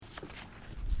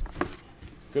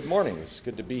Good morning. It's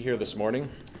good to be here this morning.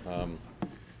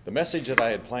 The message that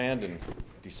I had planned and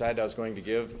decided I was going to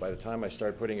give, by the time I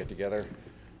started putting it together,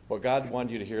 what God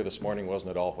wanted you to hear this morning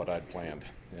wasn't at all what I'd planned.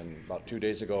 And about 2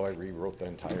 days ago, I rewrote the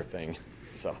entire thing.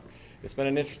 So it's been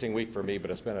an interesting week for me, but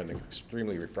it's been an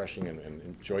extremely refreshing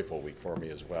and joyful week for me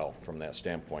as well from that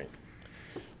standpoint.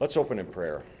 Let's open in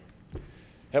prayer.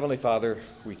 Heavenly Father,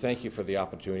 we thank you for the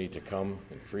opportunity to come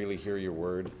and freely hear your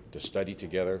word, to study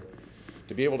together,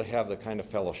 to be able to have the kind of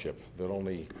fellowship that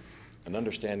only an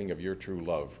understanding of your true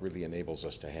love really enables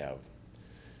us to have.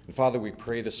 And Father, we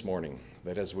pray this morning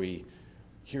that as we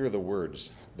hear the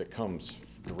words that comes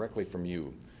directly from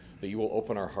you, that you will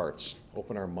open our hearts,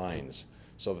 open our minds,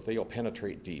 so that they'll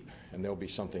penetrate deep, and there'll be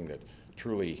something that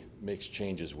truly makes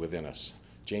changes within us,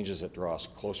 changes that draw us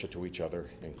closer to each other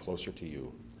and closer to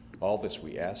you. All this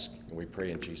we ask and we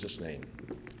pray in Jesus' name.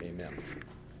 Amen.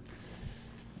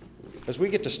 As we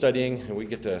get to studying and we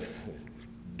get to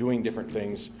doing different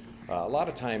things, a lot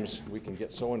of times we can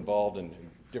get so involved in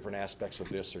different aspects of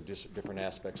this or different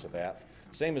aspects of that.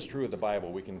 Same is true of the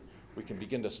Bible. We can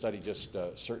begin to study just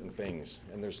certain things,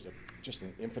 and there's just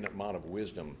an infinite amount of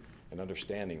wisdom and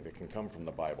understanding that can come from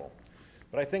the Bible.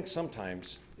 But I think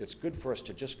sometimes it's good for us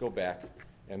to just go back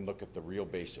and look at the real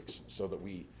basics so that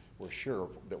we're sure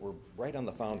that we're right on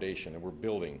the foundation and we're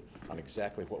building on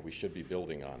exactly what we should be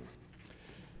building on.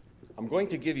 I'm going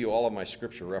to give you all of my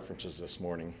scripture references this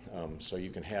morning so you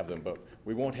can have them, but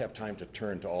we won't have time to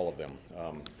turn to all of them.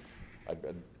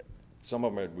 Some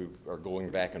of them we are going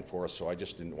back and forth, so I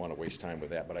just didn't want to waste time with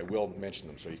that, but I will mention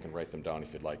them so you can write them down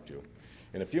if you'd like to.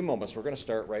 In a few moments, we're going to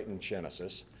start right in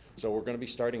Genesis. So we're going to be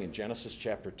starting in Genesis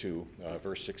chapter 2,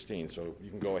 verse 16, so you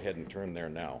can go ahead and turn there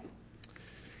now.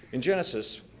 In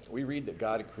Genesis, we read that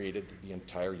God created the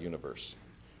entire universe.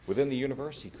 Within the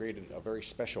universe, he created a very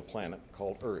special planet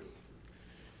called Earth.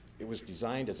 It was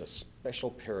designed as a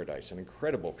special paradise, an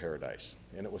incredible paradise,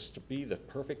 and it was to be the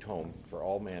perfect home for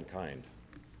all mankind.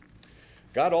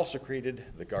 God also created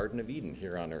the Garden of Eden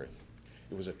here on earth.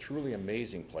 It was a truly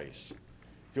amazing place,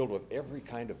 filled with every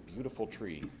kind of beautiful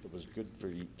tree that was good for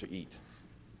you to eat.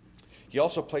 He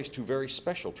also placed two very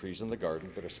special trees in the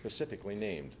garden that are specifically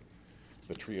named,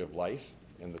 the tree of life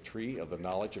and the tree of the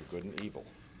knowledge of good and evil.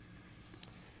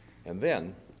 And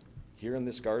then, here in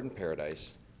this garden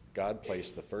paradise, God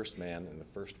placed the first man and the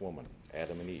first woman,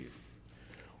 Adam and Eve.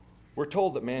 We're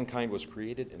told that mankind was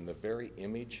created in the very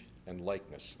image and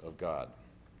likeness of God.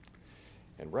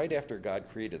 And right after God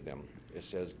created them, it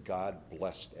says God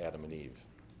blessed Adam and Eve.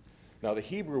 Now, the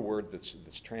Hebrew word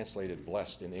that's translated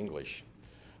blessed in English,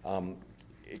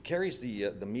 it carries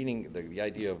the meaning, the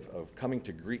idea of coming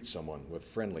to greet someone with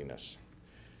friendliness.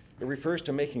 It refers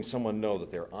to making someone know that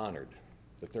they're honored,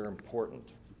 that they're important,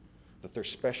 that they're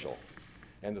special,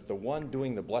 and that the one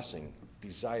doing the blessing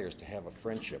desires to have a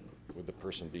friendship with the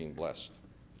person being blessed.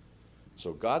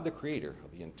 So God, the creator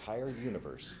of the entire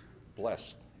universe,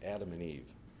 blessed Adam and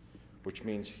Eve, which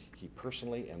means he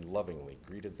personally and lovingly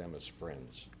greeted them as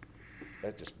friends.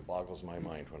 That just boggles my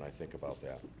mind when I think about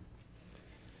that.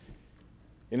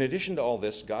 In addition to all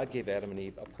this, God gave Adam and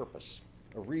Eve a purpose,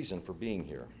 a reason for being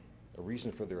here, a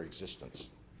reason for their existence.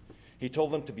 He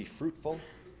told them to be fruitful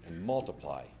and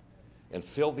multiply and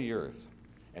fill the earth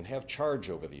and have charge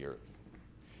over the earth.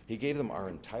 He gave them our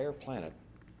entire planet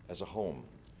as a home.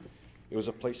 It was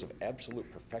a place of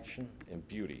absolute perfection and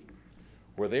beauty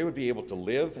where they would be able to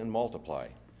live and multiply.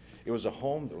 It was a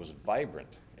home that was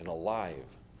vibrant and alive,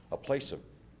 a place of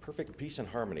perfect peace and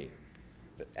harmony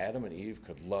that Adam and Eve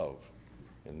could love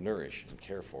and nourish and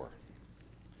care for.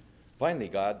 Finally,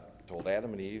 God told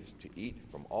Adam and Eve to eat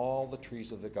from all the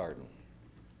trees of the garden,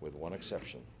 with one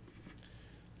exception.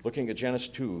 Looking at Genesis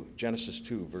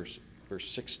 2, verse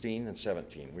 16 and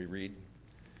 17, we read,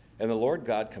 "And the Lord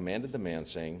God commanded the man,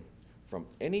 saying, From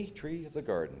any tree of the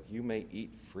garden you may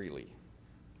eat freely,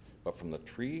 but from the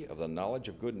tree of the knowledge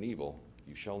of good and evil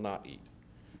you shall not eat.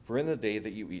 For in the day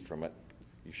that you eat from it,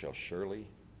 you shall surely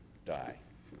die."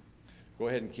 Go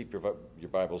ahead and keep your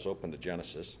Bibles open to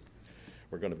Genesis.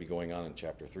 We're going to be going on in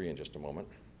chapter 3 in just a moment.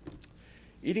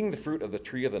 Eating the fruit of the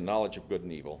tree of the knowledge of good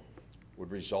and evil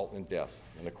would result in death.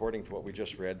 And according to what we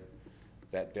just read,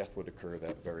 that death would occur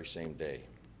that very same day.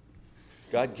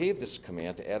 God gave this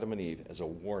command to Adam and Eve as a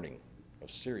warning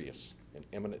of serious and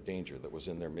imminent danger that was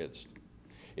in their midst.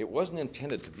 It wasn't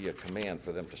intended to be a command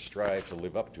for them to strive to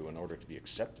live up to in order to be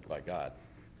accepted by God.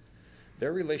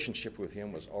 Their relationship with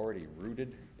him was already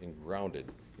rooted and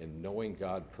grounded in knowing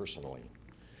God personally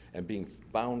and being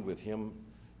bound with him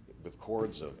with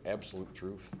cords of absolute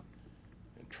truth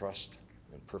and trust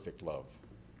and perfect love.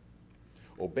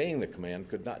 Obeying the command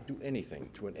could not do anything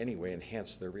to in any way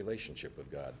enhance their relationship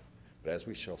with God. But as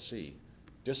we shall see,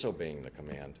 disobeying the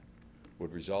command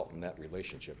would result in that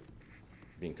relationship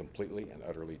being completely and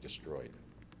utterly destroyed.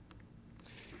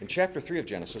 In chapter 3 of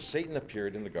Genesis, Satan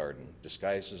appeared in the garden,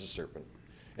 disguised as a serpent,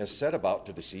 and set about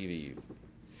to deceive Eve.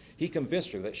 He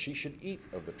convinced her that she should eat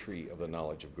of the tree of the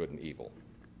knowledge of good and evil,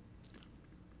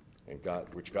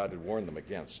 which God had warned them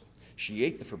against. She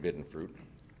ate the forbidden fruit,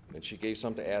 and she gave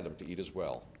some to Adam to eat as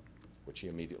well, which he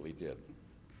immediately did.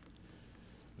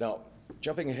 Now,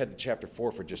 jumping ahead to chapter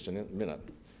 4 for just a minute,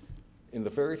 in the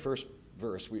very first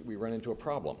verse, we run into a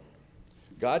problem.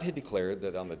 God had declared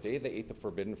that on the day they ate the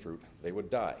forbidden fruit, they would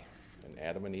die, and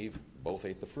Adam and Eve both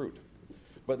ate the fruit.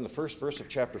 But in the first verse of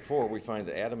chapter 4, we find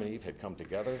that Adam and Eve had come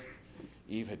together,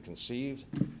 Eve had conceived,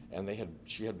 and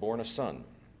she had borne a son.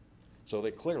 So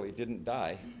they clearly didn't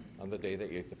die on the day they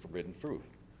ate the forbidden fruit.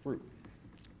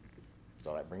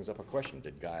 So that brings up a question.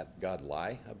 Did God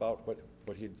lie about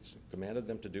what he commanded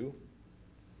them to do?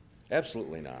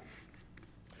 Absolutely not.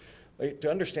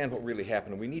 To understand what really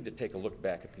happened, we need to take a look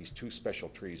back at these two special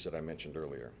trees that I mentioned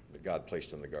earlier that God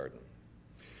placed in the garden.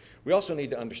 We also need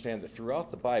to understand that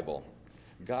throughout the Bible,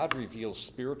 God reveals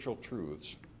spiritual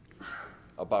truths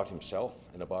about himself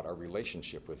and about our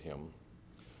relationship with him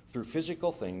through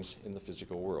physical things in the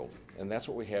physical world. And that's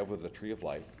what we have with the tree of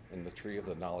life and the tree of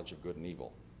the knowledge of good and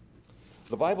evil.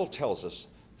 The Bible tells us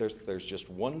there's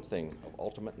just one thing of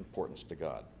ultimate importance to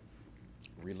God: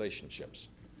 relationships.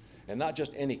 And not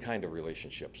just any kind of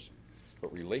relationships,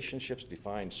 but relationships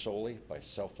defined solely by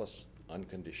selfless,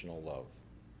 unconditional love.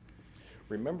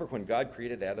 Remember, when God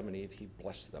created Adam and Eve, he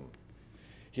blessed them.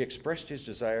 He expressed his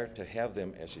desire to have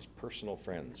them as his personal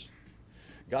friends.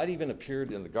 God even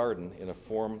appeared in the garden in a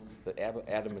form that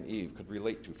Adam and Eve could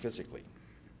relate to physically.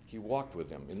 He walked with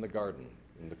them in the garden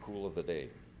in the cool of the day.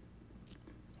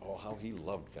 Oh, how he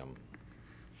loved them.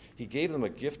 He gave them a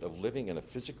gift of living in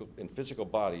physical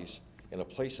bodies in a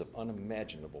place of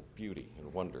unimaginable beauty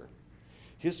and wonder.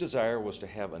 His desire was to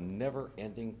have a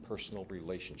never-ending personal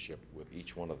relationship with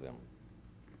each one of them.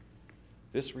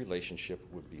 This relationship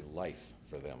would be life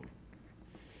for them.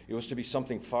 It was to be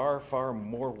something far, far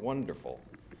more wonderful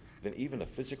than even a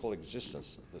physical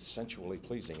existence that's sensually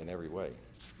pleasing in every way.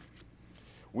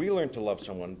 We learn to love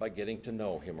someone by getting to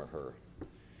know him or her.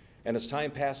 And as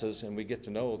time passes and we get to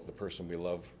know the person we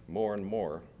love more and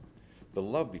more, the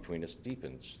love between us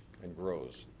deepens and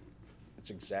grows.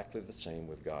 It's exactly the same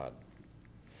with God.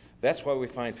 That's why we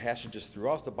find passages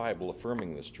throughout the Bible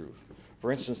affirming this truth.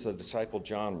 For instance, the disciple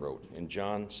John wrote in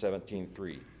John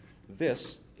 17:3,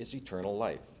 "This is eternal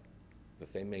life,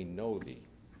 that they may know thee,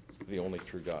 the only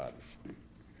true God."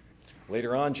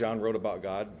 Later on, John wrote about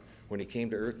God when he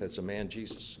came to earth as a man,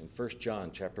 Jesus. In 1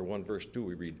 John chapter 1, verse 2,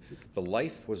 we read, "The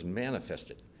life was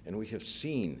manifested, and we have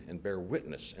seen and bear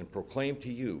witness and proclaim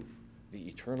to you the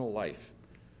eternal life,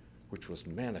 which was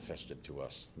manifested to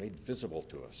us, made visible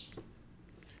to us."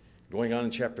 Going on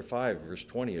in chapter 5, verse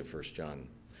 20 of 1 John,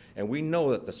 "And we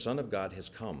know that the Son of God has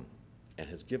come and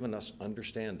has given us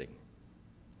understanding."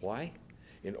 Why?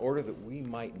 In order that we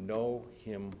might know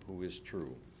him who is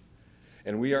true.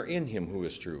 And we are in him who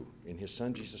is true, in his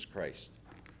Son Jesus Christ.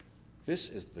 This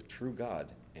is the true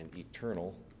God and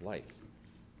eternal life.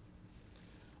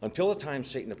 Until the time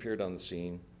Satan appeared on the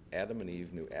scene, Adam and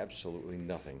Eve knew absolutely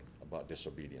nothing about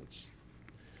disobedience.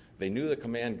 They knew the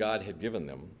command God had given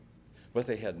them, but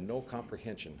they had no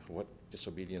comprehension of what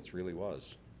disobedience really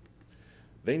was.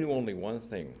 They knew only one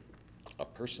thing: a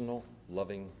personal,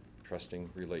 loving,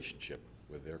 trusting relationship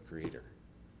with their Creator.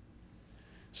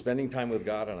 Spending time with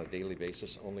God on a daily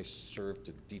basis only served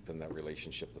to deepen that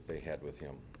relationship that they had with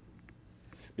him.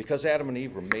 Because Adam and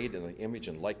Eve were made in the image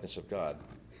and likeness of God,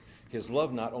 his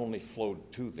love not only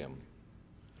flowed to them,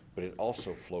 but it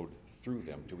also flowed through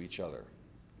them to each other,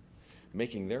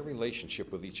 making their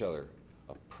relationship with each other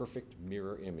a perfect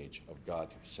mirror image of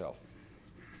God himself.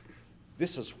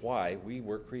 This is why we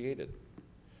were created,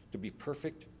 to be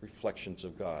perfect reflections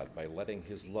of God by letting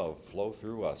his love flow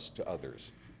through us to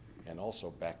others and also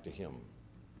back to him.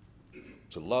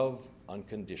 To love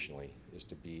unconditionally is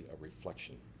to be a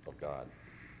reflection of God.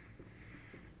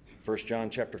 1 John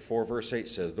chapter 4, verse 8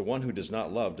 says, "The one who does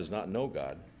not love does not know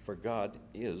God, for God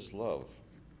is love."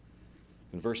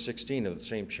 In verse 16 of the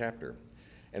same chapter,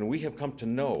 "And we have come to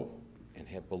know and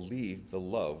have believed the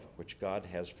love which God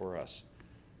has for us.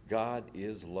 God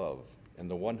is love,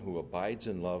 and the one who abides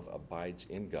in love abides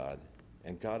in God,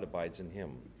 and God abides in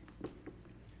him."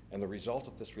 And the result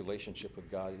of this relationship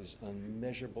with God is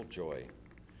unmeasurable joy.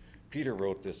 Peter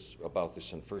wrote about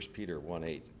this in 1 Peter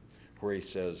 1:8, where he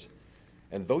says,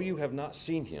 "And though you have not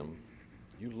seen him,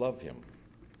 you love him.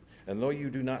 And though you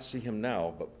do not see him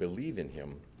now, but believe in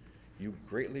him, you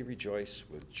greatly rejoice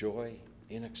with joy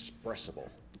inexpressible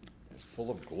and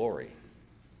full of glory.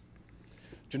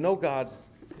 To know God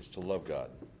is to love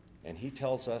God, and he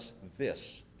tells us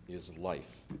this is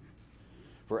life.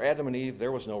 For Adam and Eve,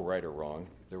 there was no right or wrong.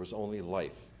 There was only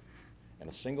life, and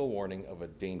a single warning of a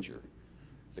danger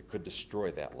that could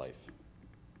destroy that life.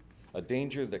 A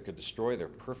danger that could destroy their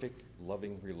perfect,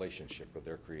 loving relationship with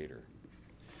their Creator.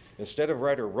 Instead of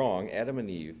right or wrong, Adam and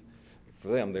Eve, for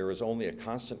them, there was only a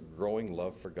constant growing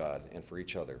love for God and for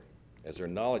each other, as their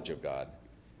knowledge of God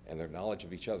and their knowledge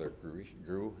of each other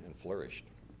grew and flourished.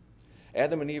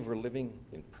 Adam and Eve were living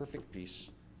in perfect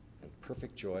peace and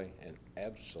perfect joy and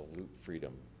absolute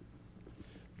freedom.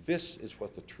 This is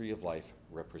what the tree of life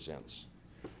represents.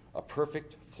 A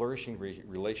perfect, flourishing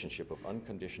relationship of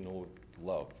unconditional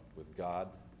love with God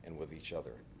and with each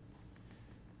other.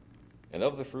 And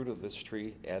of the fruit of this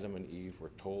tree, Adam and Eve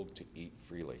were told to eat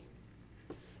freely.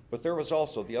 But there was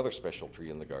also the other special tree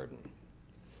in the garden,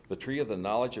 the tree of the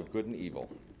knowledge of good and evil.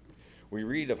 We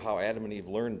read of how Adam and Eve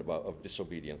learned of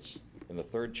disobedience in the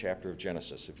 3rd chapter of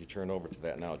Genesis. If you turn over to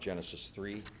that now, Genesis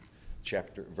 3,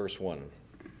 verse 1.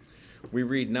 We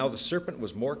read, "Now the serpent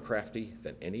was more crafty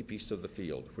than any beast of the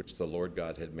field, which the Lord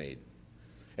God had made.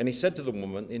 And he said to the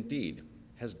woman, 'Indeed,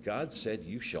 has God said,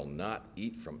 you shall not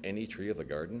eat from any tree of the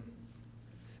garden?'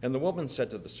 And the woman said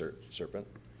to the serpent,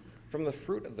 'From the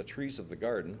fruit of the trees of the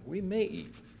garden we may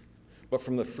eat. But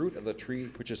from the fruit of the tree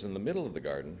which is in the middle of the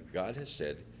garden, God has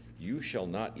said, you shall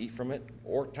not eat from it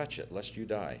or touch it, lest you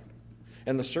die.'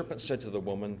 And the serpent said to the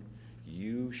woman,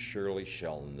 'You surely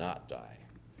shall not die.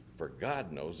 For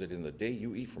God knows that in the day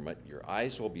you eat from it, your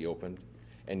eyes will be opened,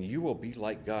 and you will be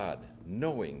like God,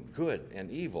 knowing good and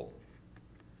evil.'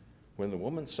 When the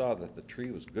woman saw that the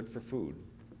tree was good for food,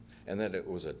 and that it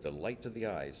was a delight to the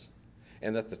eyes,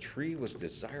 and that the tree was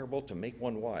desirable to make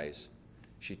one wise,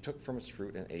 she took from its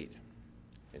fruit and ate.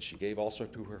 And she gave also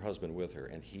to her husband with her,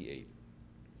 and he ate."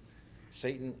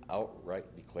 Satan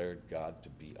outright declared God to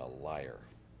be a liar.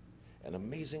 And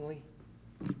amazingly,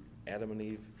 Adam and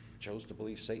Eve chose to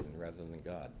believe Satan rather than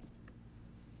God.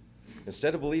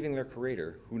 Instead of believing their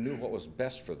Creator, who knew what was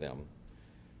best for them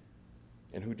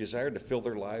and who desired to fill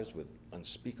their lives with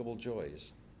unspeakable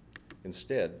joys,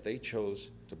 instead they chose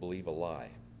to believe a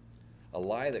lie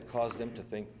that caused them to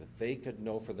think that they could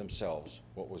know for themselves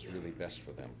what was really best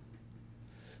for them.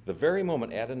 The very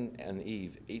moment Adam and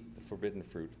Eve ate the forbidden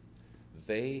fruit,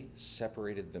 they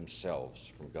separated themselves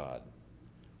from God,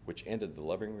 which ended the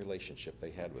loving relationship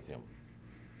they had with him.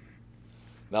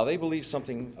 Now they believed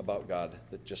something about God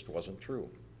that just wasn't true.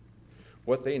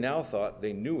 What they now thought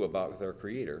they knew about their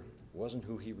Creator wasn't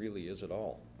who he really is at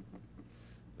all.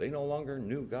 They no longer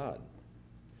knew God.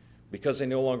 Because they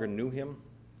no longer knew him,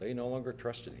 they no longer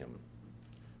trusted him.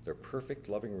 Their perfect,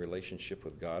 loving relationship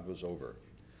with God was over.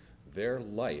 Their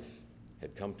life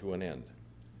had come to an end,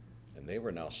 and they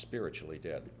were now spiritually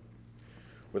dead.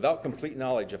 Without complete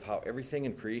knowledge of how everything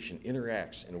in creation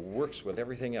interacts and works with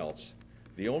everything else,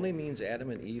 the only means Adam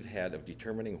and Eve had of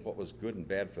determining what was good and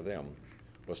bad for them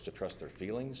was to trust their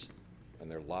feelings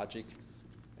and their logic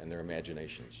and their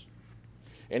imaginations.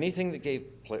 Anything that gave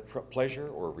pleasure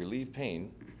or relieved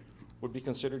pain would be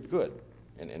considered good,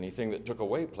 and anything that took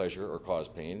away pleasure or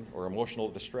caused pain or emotional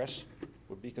distress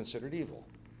would be considered evil.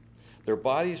 Their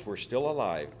bodies were still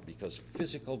alive because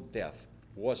physical death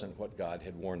wasn't what God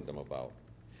had warned them about.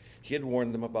 He had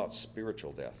warned them about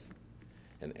spiritual death.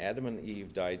 And Adam and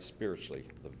Eve died spiritually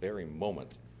the very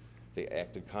moment they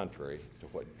acted contrary to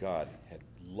what God had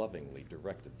lovingly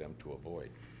directed them to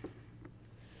avoid.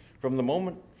 From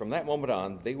that moment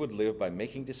on, they would live by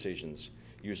making decisions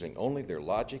using only their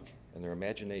logic and their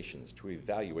imaginations to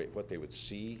evaluate what they would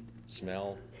see,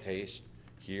 smell, taste,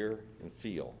 hear, and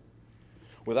feel.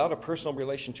 Without a personal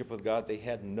relationship with God, they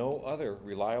had no other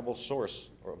reliable source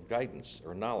of guidance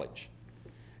or knowledge,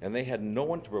 and they had no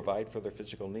one to provide for their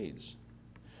physical needs.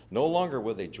 No longer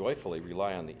would they joyfully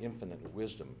rely on the infinite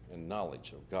wisdom and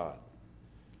knowledge of God.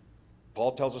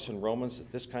 Paul tells us in Romans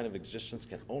that this kind of existence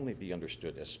can only be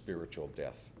understood as spiritual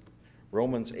death.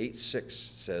 Romans 8:6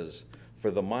 says,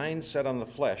 "For the mind set on the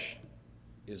flesh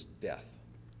is death,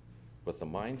 but the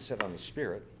mind set on the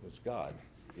Spirit, who is God,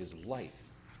 is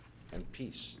life and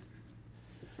peace."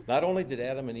 Not only did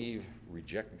Adam and Eve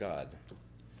reject God,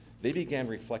 they began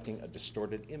reflecting a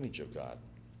distorted image of God.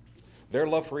 Their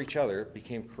love for each other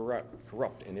became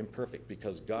corrupt and imperfect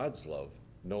because God's love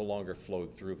no longer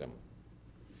flowed through them.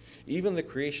 Even the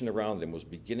creation around them was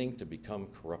beginning to become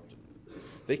corrupted.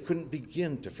 They couldn't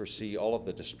begin to foresee all of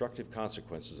the destructive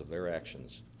consequences of their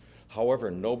actions,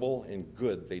 however noble and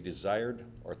good they desired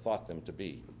or thought them to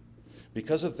be.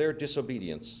 Because of their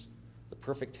disobedience, The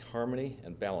perfect harmony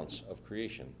and balance of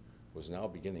creation was now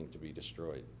beginning to be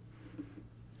destroyed.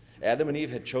 Adam and Eve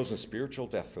had chosen spiritual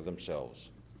death for themselves,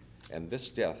 and this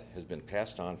death has been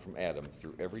passed on from Adam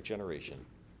through every generation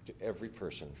to every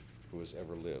person who has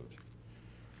ever lived.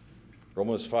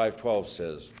 Romans 5:12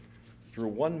 says, "Through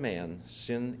one man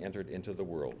sin entered into the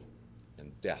world,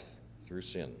 and death through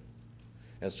sin.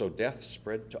 And so death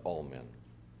spread to all men."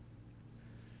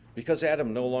 Because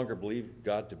Adam no longer believed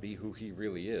God to be who he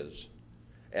really is,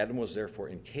 Adam was therefore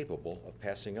incapable of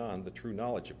passing on the true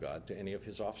knowledge of God to any of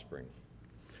his offspring.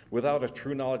 Without a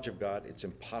true knowledge of God, it's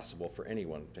impossible for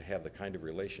anyone to have the kind of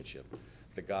relationship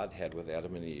that God had with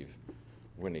Adam and Eve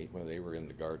when they were in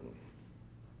the garden.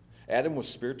 Adam was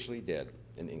spiritually dead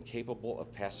and incapable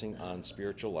of passing on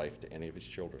spiritual life to any of his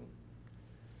children.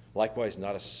 Likewise,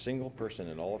 not a single person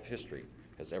in all of history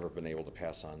has ever been able to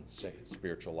pass on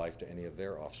spiritual life to any of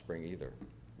their offspring either.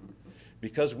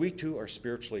 Because we too are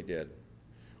spiritually dead,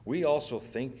 we also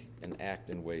think and act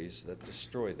in ways that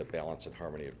destroy the balance and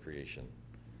harmony of creation.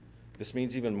 This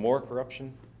means even more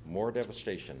corruption, more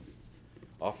devastation,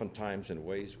 oftentimes in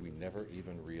ways we never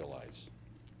even realize.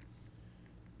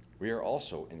 We are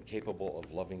also incapable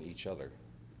of loving each other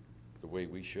the way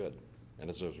we should, and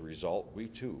as a result, we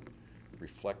too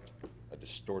reflect a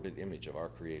distorted image of our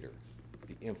Creator,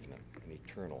 the infinite and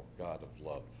eternal God of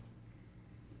love.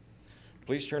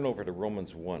 Please turn over to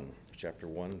Romans 1, chapter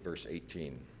 1, verse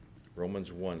 18.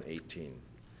 Romans 1:18.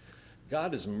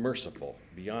 God is merciful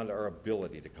beyond our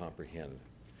ability to comprehend,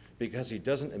 because he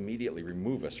doesn't immediately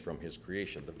remove us from his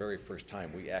creation the very first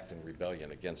time we act in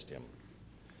rebellion against him.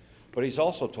 But he's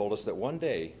also told us that one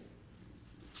day,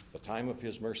 the time of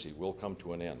his mercy will come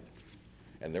to an end,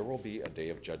 and there will be a day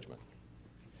of judgment.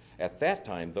 At that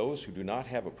time, those who do not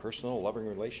have a personal, loving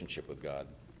relationship with God,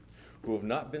 who have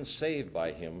not been saved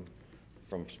by him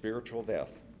from spiritual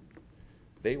death,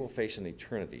 they will face an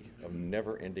eternity of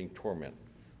never-ending torment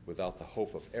without the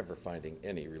hope of ever finding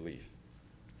any relief.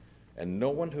 And no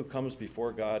one who comes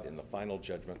before God in the final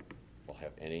judgment will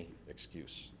have any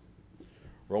excuse.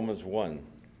 Romans 1,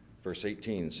 verse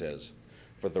 18 says,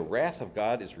 "For the wrath of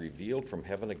God is revealed from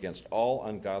heaven against all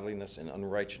ungodliness and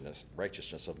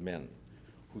unrighteousness of men,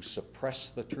 who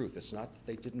suppress the truth." It's not that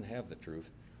they didn't have the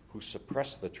truth, who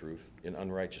suppress the truth in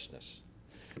unrighteousness.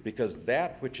 Because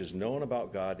that which is known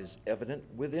about God is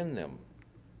evident within them,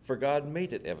 for God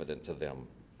made it evident to them.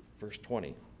 Verse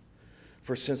 20,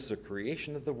 "For since the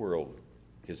creation of the world,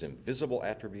 his invisible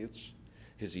attributes,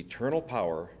 his eternal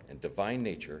power and divine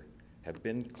nature have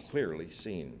been clearly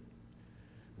seen,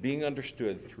 being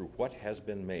understood through what has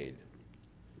been made,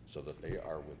 so that they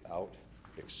are without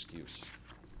excuse."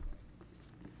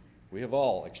 We have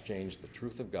all exchanged the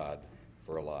truth of God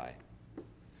for a lie,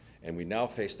 and we now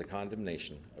face the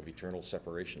condemnation of eternal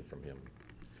separation from him.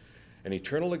 An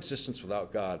eternal existence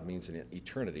without God means an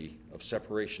eternity of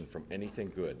separation from anything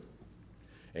good,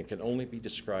 and can only be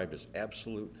described as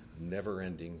absolute,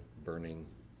 never-ending, burning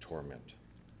torment.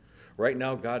 Right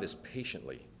now, God is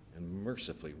patiently and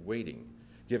mercifully waiting,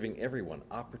 giving everyone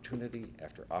opportunity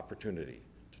after opportunity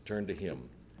to turn to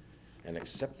him and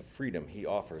accept the freedom he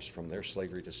offers from their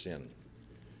slavery to sin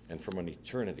and from an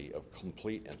eternity of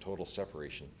complete and total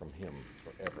separation from him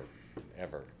forever and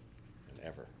ever and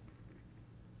ever.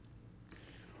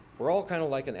 We're all kind of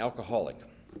like an alcoholic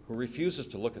who refuses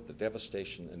to look at the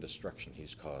devastation and destruction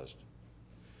he's caused.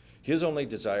 His only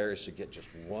desire is to get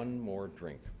just one more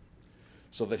drink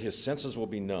so that his senses will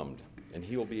be numbed and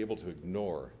he will be able to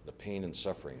ignore the pain and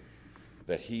suffering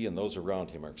that he and those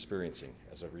around him are experiencing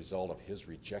as a result of his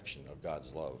rejection of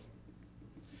God's love.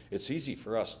 It's easy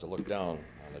for us to look down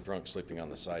on a drunk sleeping on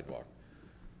the sidewalk,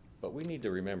 but we need to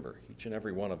remember, each and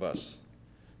every one of us,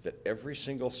 that every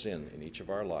single sin in each of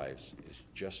our lives is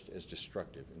just as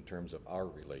destructive in terms of our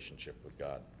relationship with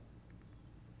God.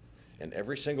 And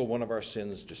every single one of our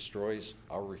sins destroys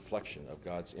our reflection of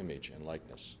God's image and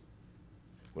likeness.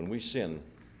 When we sin,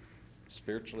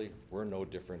 spiritually, we're no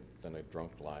different than a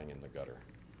drunk lying in the gutter.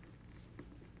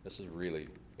 This is really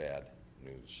bad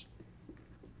news.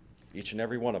 Each and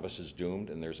every one of us is doomed,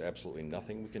 and there's absolutely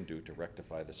nothing we can do to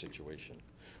rectify the situation.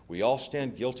 We all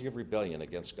stand guilty of rebellion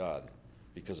against God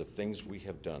because of things we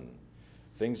have done,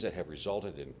 things that have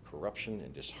resulted in corruption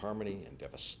and disharmony and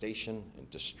devastation and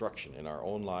destruction in our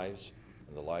own lives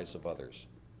and the lives of others.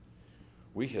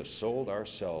 We have sold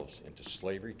ourselves into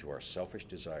slavery to our selfish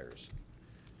desires,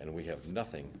 and we have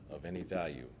nothing of any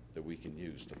value that we can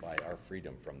use to buy our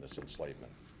freedom from this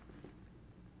enslavement.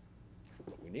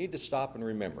 But we need to stop and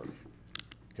remember,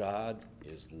 God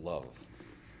is love.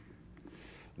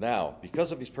 Now,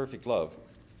 because of his perfect love,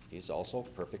 he's also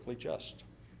perfectly just.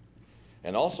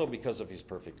 And also because of his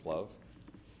perfect love,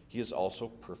 He is also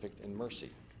perfect in mercy.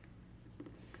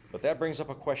 But that brings up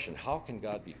a question: how can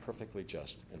God be perfectly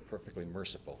just and perfectly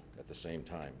merciful at the same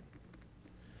time?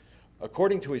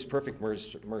 According to his perfect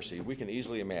mercy, we can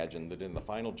easily imagine that in the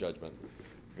final judgment,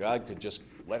 God could just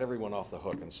let everyone off the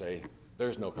hook and say,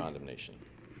 there's no condemnation.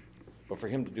 But for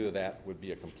him to do that would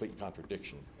be a complete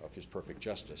contradiction of his perfect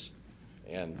justice,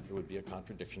 and it would be a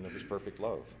contradiction of his perfect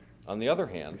love. On the other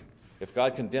hand, if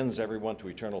God condemns everyone to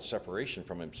eternal separation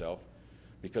from himself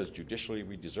because judicially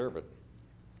we deserve it,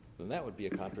 then that would be a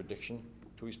contradiction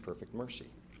to his perfect mercy.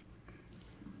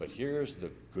 But here's the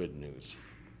good news.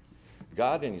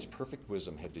 God, in his perfect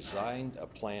wisdom, had designed a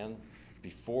plan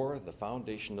before the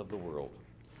foundation of the world,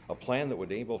 a plan that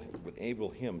would enable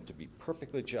him to be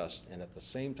perfectly just and at the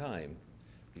same time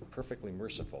be perfectly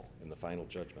merciful in the final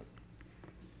judgment.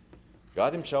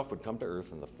 God himself would come to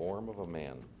earth in the form of a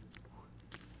man,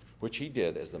 which he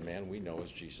did as the man we know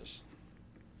as Jesus.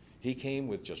 He came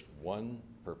with just one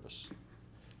purpose: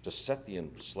 to set the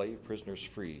enslaved prisoners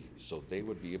free so they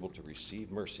would be able to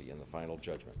receive mercy in the final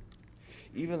judgment.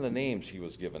 Even the names he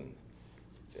was given,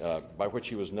 by which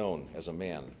he was known as a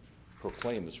man,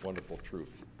 proclaim this wonderful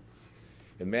truth.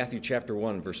 In Matthew chapter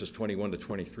 1, verses 21 to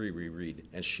 23, we read,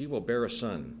 "And she will bear a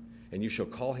son, and you shall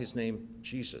call his name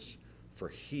Jesus, for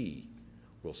he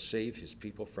will save his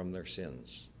people from their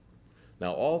sins."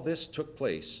 Now all this took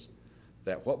place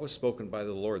that what was spoken by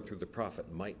the Lord through the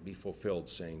prophet might be fulfilled,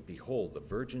 saying, "Behold, the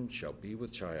virgin shall be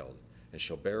with child, and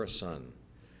shall bear a son,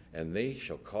 and they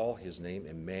shall call his name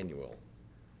Emmanuel,"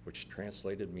 which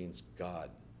translated means God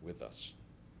with us.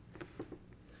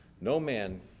 No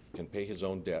man can pay his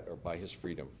own debt or buy his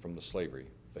freedom from the slavery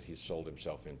that he sold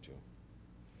himself into.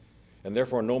 And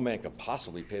therefore no man can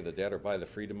possibly pay the debt or buy the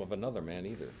freedom of another man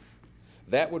either.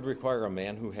 That would require a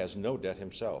man who has no debt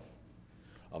himself,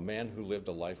 a man who lived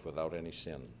a life without any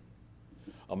sin,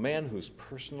 a man whose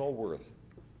personal worth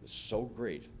is so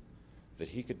great that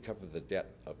he could cover the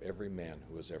debt of every man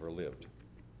who has ever lived.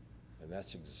 And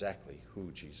that's exactly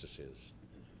who Jesus is.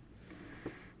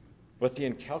 But the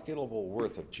incalculable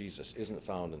worth of Jesus isn't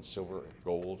found in silver or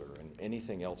gold or in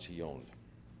anything else he owned.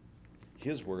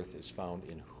 His worth is found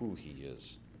in who he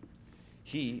is.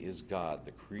 He is God,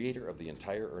 the creator of the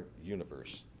entire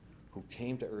universe, who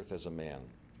came to earth as a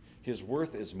man. His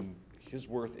worth is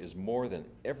more than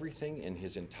everything in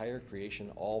his entire creation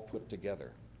all put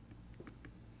together.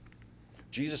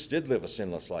 Jesus did live a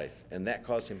sinless life, and that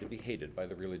caused him to be hated by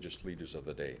the religious leaders of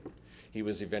the day. He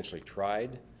was eventually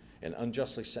tried and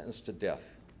unjustly sentenced to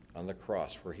death on the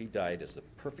cross, where he died as the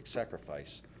perfect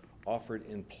sacrifice offered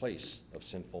in place of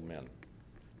sinful men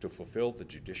to fulfill the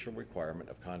judicial requirement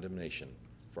of condemnation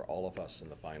for all of us in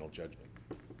the final judgment.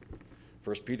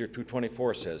 1 Peter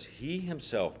 2:24 says, "He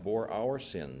himself bore our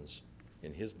sins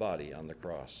in his body on the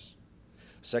cross."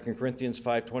 2 Corinthians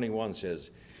 5:21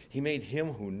 says, "He made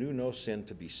him who knew no sin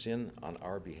to be sin on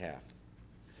our behalf."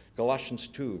 Colossians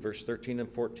 2, verse 13 and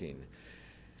 14,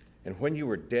 "And when you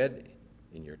were dead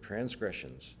in your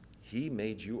transgressions, he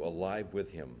made you alive with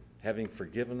him, having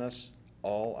forgiven us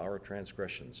all our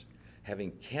transgressions,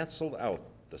 having canceled out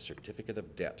the certificate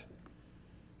of debt,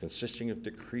 consisting of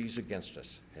decrees against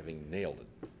us, having nailed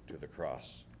it to the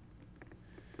cross."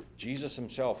 Jesus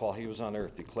himself, while he was on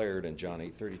earth, declared in John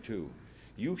 8:32,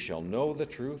 "You shall know the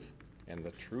truth, and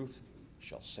the truth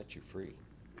shall set you free."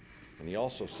 And he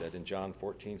also said in John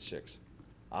 14:6,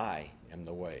 "I am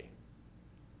the way,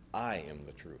 I am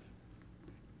the truth,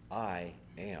 I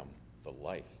am the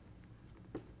life."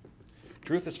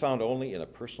 Truth is found only in a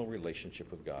personal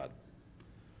relationship with God,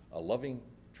 a loving,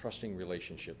 trusting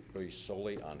relationship based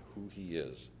solely on who he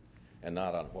is, and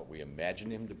not on what we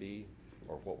imagine him to be,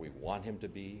 or what we want him to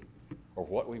be, or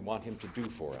what we want him to do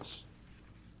for us.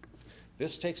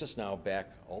 This takes us now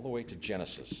back all the way to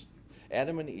Genesis.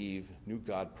 Adam and Eve knew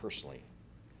God personally,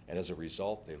 and as a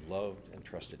result, they loved and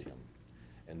trusted him.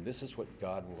 And this is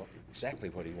exactly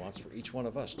what he wants for each one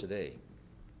of us today.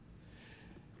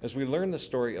 As we learn the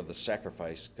story of the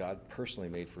sacrifice God personally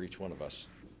made for each one of us,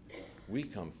 we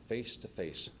come face to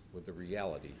face with the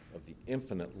reality of the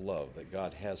infinite love that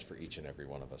God has for each and every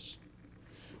one of us.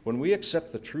 When we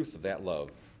accept the truth of that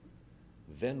love,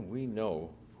 then we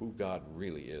know who God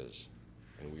really is,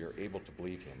 and we are able to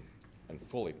believe him and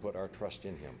fully put our trust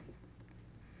in him.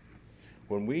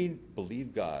 When we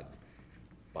believe God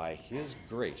by his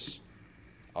grace,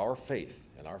 our faith,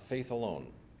 and our faith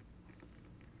alone,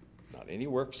 not any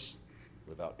works,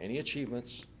 without any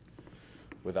achievements,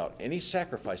 without any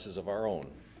sacrifices of our own,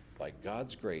 by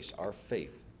God's grace, our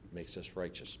faith makes us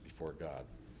righteous before God.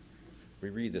 We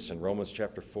read this in Romans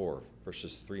chapter 4,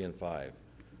 verses 3 and 5.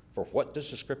 "For what does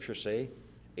the scripture say?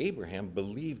 Abraham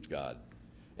believed God,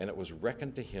 and it was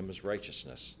reckoned to him as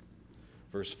righteousness.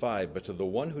 Verse 5, but to the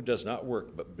one who does not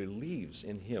work, but believes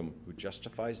in him who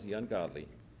justifies the ungodly,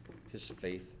 his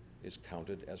faith is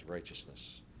counted as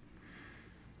righteousness.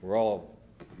 We all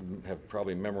have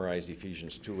probably memorized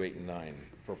Ephesians 2, 8, and 9.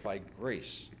 For by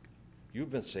grace you've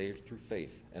been saved through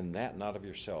faith, and that not of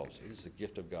yourselves. It is the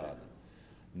gift of God,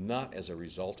 not as a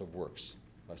result of works,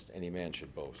 lest any man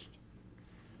should boast.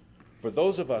 For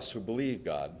those of us who believe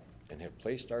God and have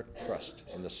placed our trust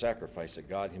in the sacrifice that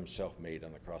God himself made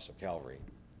on the cross of Calvary,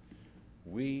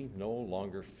 we no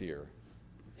longer fear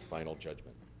final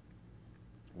judgment.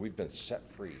 We've been set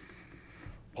free.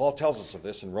 Paul tells us of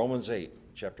this in Romans 8,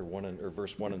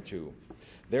 verse 1 and 2.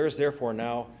 There is therefore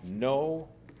now no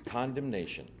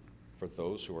condemnation for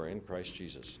those who are in Christ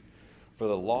Jesus. For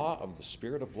the law of the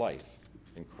Spirit of life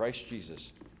in Christ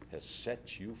Jesus has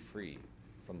set you free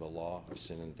from the law of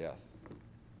sin and death.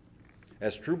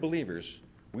 As true believers,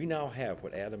 we now have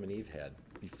what Adam and Eve had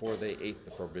before they ate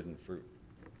the forbidden fruit.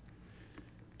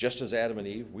 Just as Adam and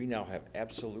Eve, we now have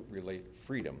absolute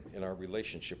freedom in our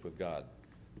relationship with God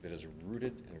that is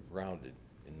rooted and grounded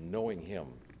in knowing him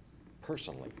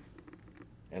personally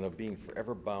and of being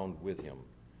forever bound with him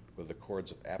with the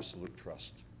cords of absolute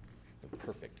trust and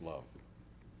perfect love.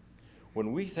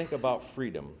 When we think about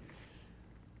freedom,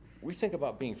 we think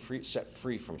about being set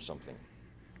free from something.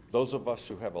 Those of us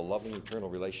who have a loving, eternal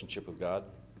relationship with God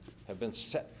have been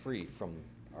set free from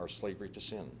our slavery to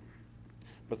sin.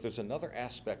 But there's another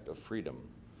aspect of freedom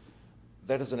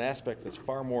that is an aspect that's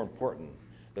far more important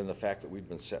than the fact that we've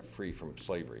been set free from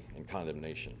slavery and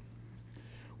condemnation.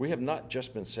 We have not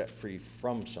just been set free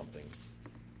from something,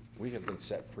 we have been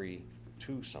set free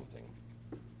to something.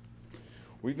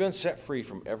 We've been set free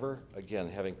from ever again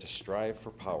having to strive for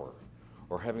power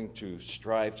or having to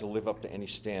strive to live up to any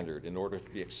standard in order to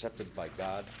be accepted by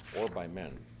God or by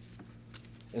men.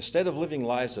 Instead of living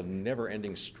lives of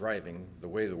never-ending striving the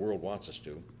way the world wants us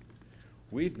to,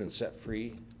 we've been set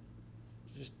free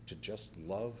to just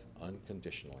love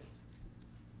unconditionally.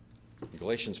 In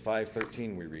Galatians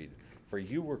 5:13 we read, "For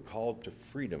you were called to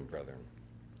freedom, brethren.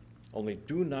 Only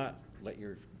do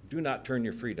not turn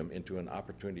your freedom into an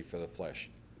opportunity for the flesh,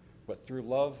 but through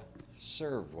love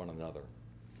serve one another."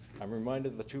 I'm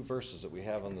reminded of the two verses that we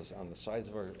have on the sides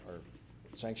of our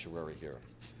sanctuary here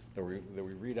that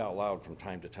we read out loud from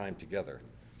time to time together.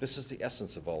 This is the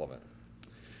essence of all of it.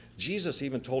 Jesus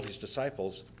even told his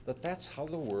disciples that that's how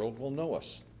the world will know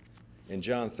us. In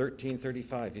John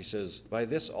 13:35, he says, "By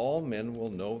this all men will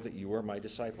know that you are my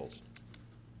disciples,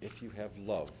 if you have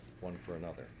love one for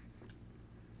another."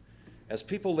 As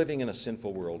people living in a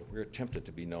sinful world, we are tempted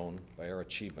to be known by our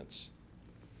achievements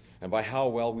and by how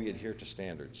well we adhere to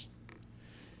standards.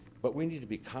 But we need to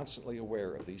be constantly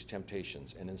aware of these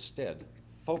temptations and instead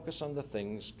focus on the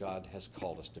things God has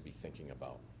called us to be thinking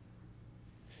about.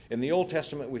 In the Old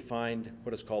Testament, we find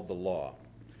what is called the law,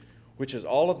 which is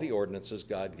all of the ordinances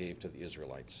God gave to the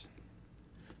Israelites.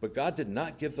 But God did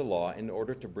not give the law in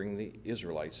order to bring the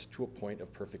Israelites to a point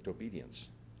of perfect obedience.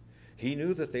 He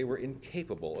knew that they were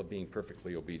incapable of being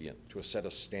perfectly obedient to a set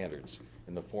of standards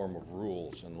in the form of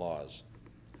rules and laws.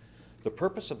 The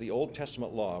purpose of the Old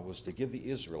Testament law was to give the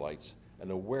Israelites an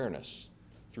awareness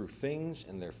through things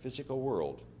in their physical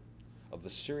world of the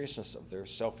seriousness of their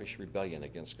selfish rebellion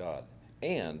against God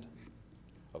and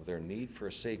of their need for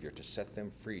a Savior to set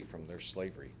them free from their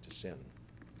slavery to sin.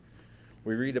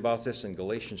 We read about this in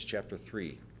Galatians chapter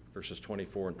 3, verses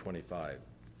 24 and 25.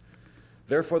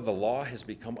 "Therefore the law has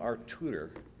become our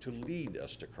tutor to lead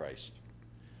us to Christ,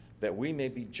 that we may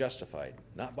be justified,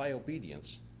 not by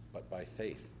obedience, but by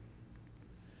faith.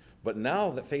 But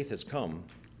now that faith has come,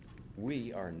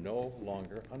 we are no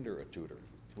longer under a tutor.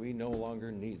 We no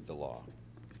longer need the law."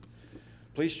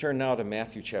 Please turn now to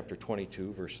Matthew chapter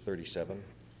 22, verse 37.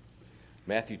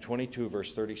 Matthew 22,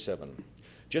 verse 37.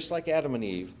 Just like Adam and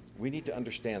Eve, we need to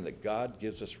understand that God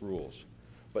gives us rules,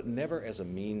 but never as a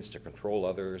means to control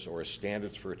others or as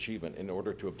standards for achievement in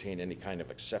order to obtain any kind of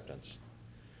acceptance.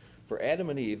 For Adam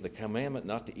and Eve, the commandment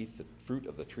not to eat the fruit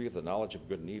of the tree of the knowledge of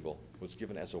good and evil was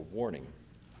given as a warning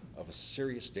of a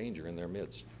serious danger in their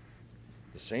midst.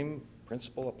 The same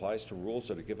principle applies to rules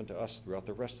that are given to us throughout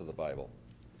the rest of the Bible.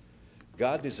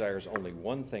 God desires only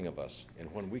one thing of us,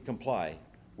 and when we comply,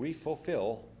 we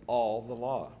fulfill all the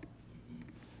law.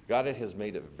 God has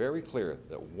made it very clear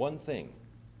that one thing,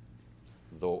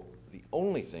 though the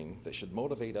only thing that should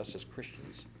motivate us as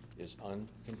Christians, is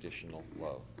unconditional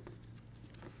love.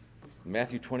 In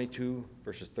Matthew 22,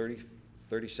 verses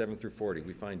 37 through 40,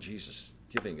 we find Jesus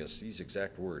giving us these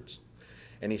exact words.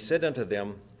 "And he said unto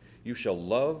them, You shall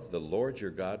love the Lord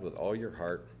your God with all your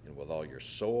heart and with all your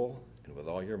soul and with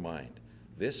all your mind.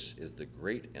 This is the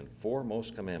great and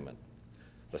foremost commandment.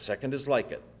 The second is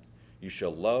like it. You shall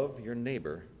love your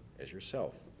neighbor as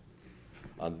yourself.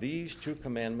 On these two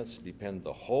commandments depend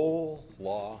the whole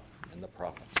law and the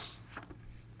prophets.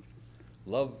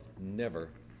 Love never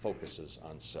focuses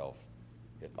on self.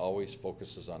 It always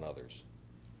focuses on others.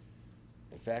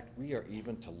 In fact, we are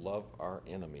even to love our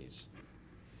enemies.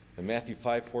 In Matthew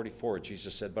 5:44,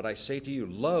 Jesus said, "But I say to you,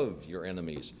 love your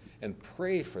enemies and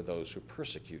pray for those who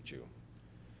persecute you."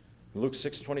 Luke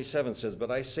 6:27 says,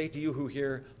 "But I say to you who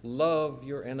hear, love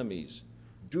your enemies,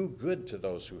 do good to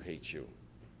those who hate you."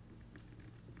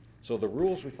 So the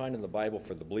rules we find in the Bible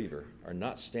for the believer are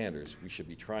not standards we should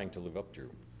be trying to live up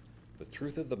to. The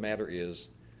truth of the matter is,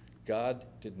 God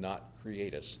did not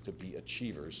create us to be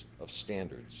achievers of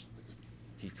standards.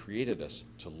 He created us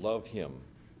to love him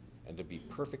and to be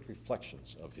perfect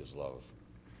reflections of his love.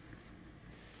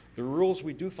 The rules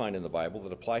we do find in the Bible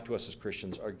that apply to us as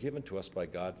Christians are given to us by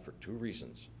God for two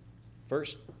reasons.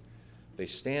 First, they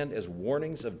stand as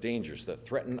warnings of dangers that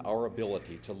threaten our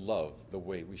ability to love the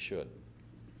way we should.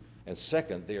 And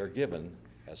second, they are given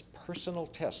as personal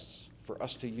tests for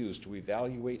us to use to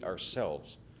evaluate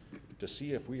ourselves to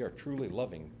see if we are truly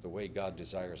loving the way God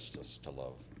desires us to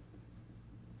love.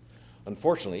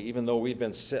 Unfortunately, even though we've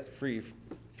been set free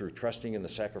through trusting in the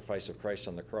sacrifice of Christ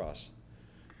on the cross,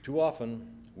 too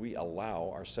often we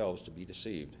allow ourselves to be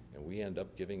deceived and we end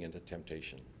up giving into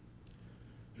temptation.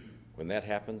 When that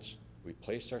happens, we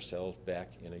place ourselves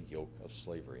back in a yoke of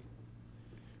slavery.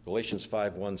 Galatians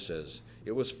 5:1 says,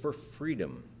 "It was for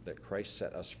freedom that Christ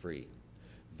set us free.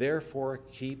 Therefore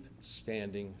keep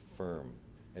standing firm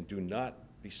and do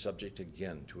not be subject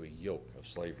again to a yoke of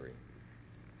slavery."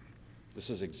 This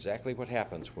is exactly what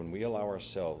happens when we allow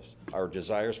our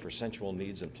desires for sensual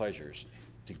needs and pleasures,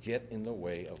 to get in the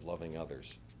way of loving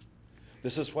others.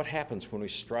 This is what happens when we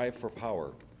strive for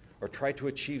power or try to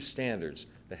achieve standards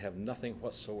that have nothing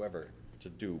whatsoever to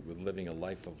do with living a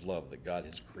life of love that God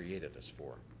has created us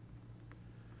for.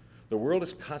 The world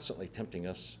is constantly tempting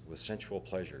us with sensual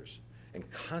pleasures and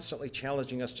constantly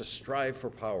challenging us to strive for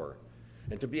power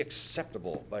and to be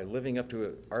acceptable by living up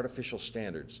to artificial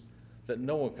standards that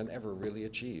no one can ever really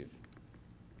achieve.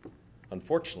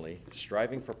 Unfortunately,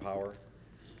 striving for power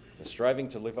and striving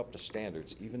to live up to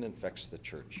standards even infects the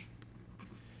church.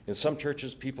 In some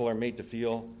churches, people are made to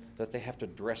feel that they have to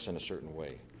dress in a certain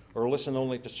way or listen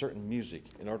only to certain music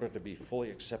in order to be fully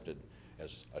accepted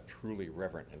as a truly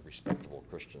reverent and respectable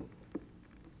Christian.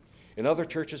 In other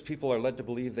churches, people are led to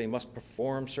believe they must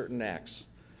perform certain acts,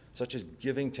 such as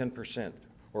giving 10%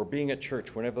 or being at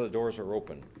church whenever the doors are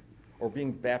open, or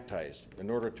being baptized in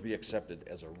order to be accepted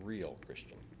as a real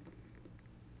Christian.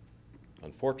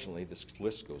 Unfortunately, this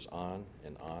list goes on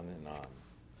and on and on.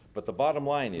 But the bottom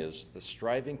line is that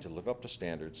striving to live up to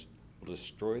standards will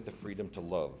destroy the freedom to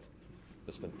love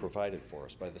that's been provided for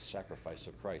us by the sacrifice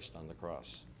of Christ on the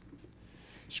cross.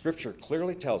 Scripture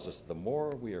clearly tells us the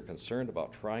more we are concerned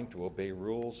about trying to obey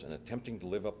rules and attempting to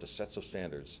live up to sets of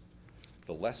standards,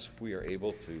 the less we are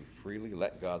able to freely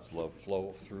let God's love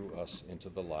flow through us into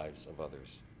the lives of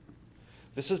others.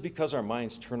 This is because our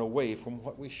minds turn away from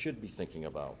what we should be thinking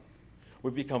about. We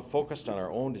become focused on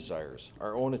our own desires,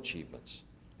 our own achievements,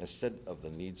 instead of the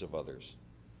needs of others.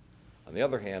 On the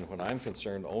other hand, when I'm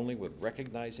concerned only with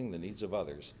recognizing the needs of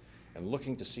others and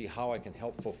looking to see how I can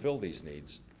help fulfill these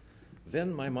needs,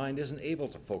 then my mind isn't able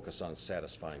to focus on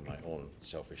satisfying my own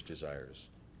selfish desires.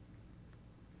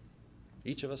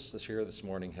 Each of us here this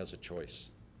morning has a choice.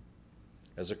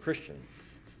 As a Christian,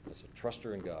 as a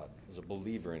truster in God, as a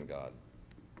believer in God,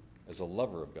 as a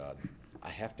lover of God, I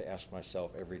have to ask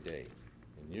myself every day,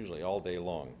 and usually all day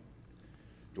long,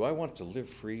 do I want to live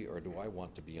free or do I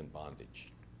want to be in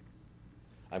bondage?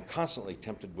 I'm constantly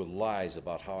tempted with lies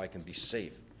about how I can be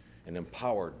safe and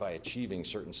empowered by achieving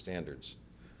certain standards.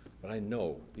 But I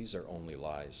know these are only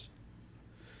lies.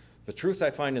 The truth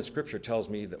I find in Scripture tells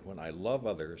me that when I love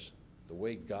others the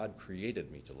way God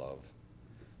created me to love,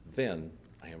 then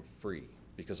I am free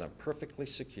because I'm perfectly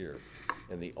secure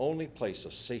in the only place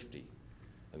of safety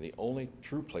and the only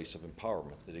true place of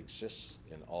empowerment that exists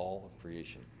in all of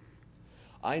creation.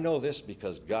 I know this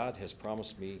because God has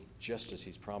promised me, just as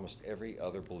he's promised every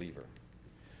other believer,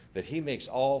 that he makes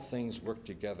all things work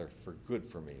together for good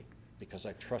for me because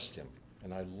I trust him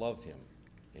and I love him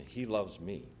and he loves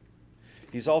me.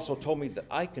 He's also told me that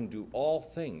I can do all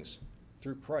things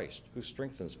through Christ who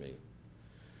strengthens me.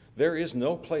 There is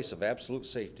no place of absolute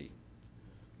safety,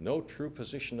 no true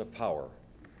position of power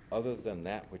other than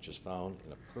that which is found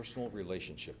in a personal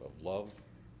relationship of love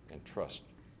and trust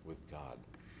with God.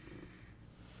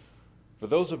 For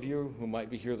those of you who might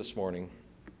be here this morning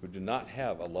who do not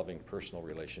have a loving personal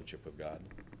relationship with God,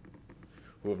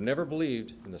 who have never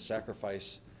believed in the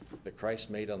sacrifice that Christ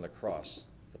made on the cross,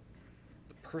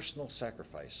 the personal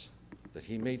sacrifice that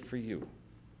he made for you,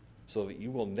 so that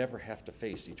you will never have to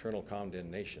face eternal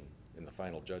condemnation in the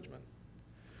final judgment.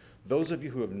 Those of you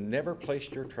who have never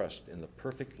placed your trust in the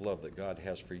perfect love that God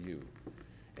has for you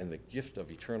and the gift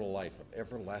of eternal life, of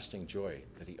everlasting joy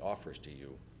that he offers to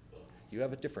you, you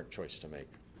have a different choice to make.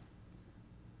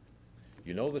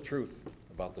 You know the truth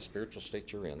about the spiritual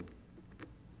state you're in,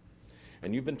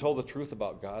 and you've been told the truth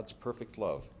about God's perfect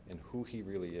love and who he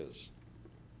really is.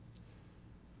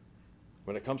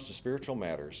 When it comes to spiritual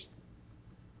matters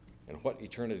and what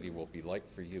eternity will be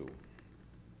like for you,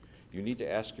 you need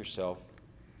to ask yourself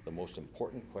the most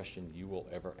important question you will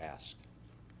ever ask.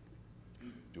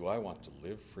 Do I want to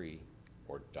live free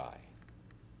or die?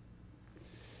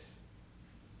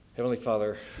 Heavenly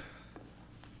Father,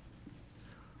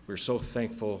 we're so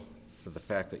thankful for the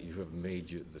fact that you have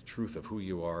made the truth of who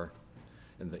you are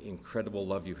and the incredible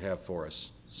love you have for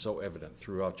us so evident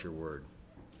throughout your word.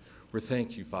 We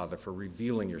thank you, Father, for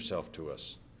revealing yourself to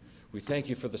us. We thank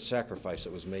you for the sacrifice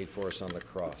that was made for us on the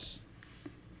cross.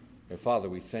 And Father,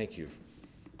 we thank you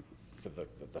for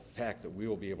the fact that we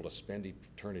will be able to spend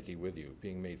eternity with you,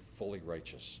 being made fully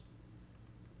righteous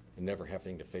and never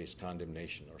having to face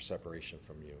condemnation or separation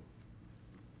from you.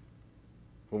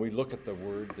 When we look at the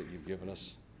word that you've given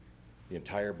us, the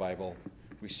entire Bible,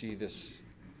 we see this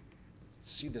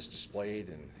displayed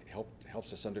and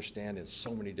helps us understand in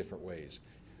so many different ways.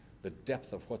 The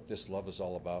depth of what this love is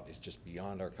all about is just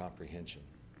beyond our comprehension.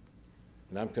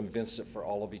 And I'm convinced that for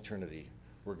all of eternity,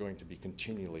 we're going to be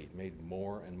continually made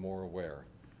more and more aware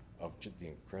of the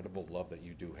incredible love that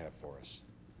you do have for us.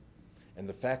 And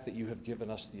the fact that you have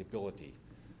given us the ability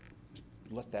to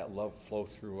let that love flow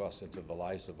through us into the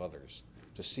lives of others,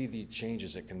 to see the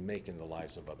changes it can make in the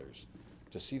lives of others,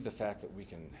 to see the fact that we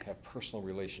can have personal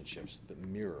relationships that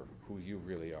mirror who you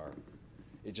really are.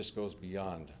 It just goes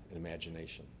beyond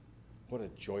imagination. What a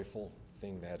joyful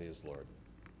thing that is, Lord.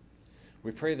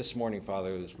 We pray this morning,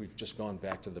 Father, as we've just gone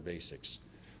back to the basics,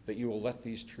 that you will let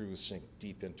these truths sink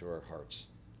deep into our hearts.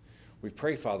 We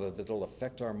pray, Father, that they'll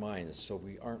affect our minds so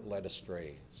we aren't led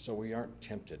astray, so we aren't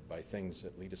tempted by things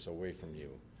that lead us away from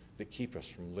you, that keep us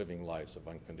from living lives of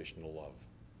unconditional love.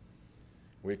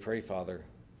 We pray, Father,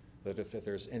 that if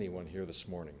there's anyone here this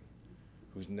morning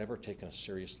who's never taken a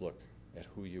serious look at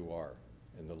who you are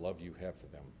and the love you have for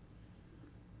them,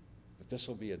 that this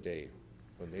will be a day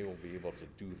when they will be able to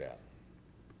do that,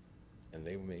 and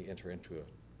they may enter into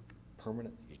a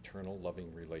permanent, eternal,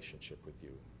 loving relationship with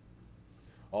you.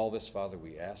 All this, Father,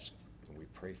 we ask and we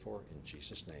pray for in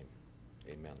Jesus' name.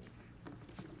 Amen.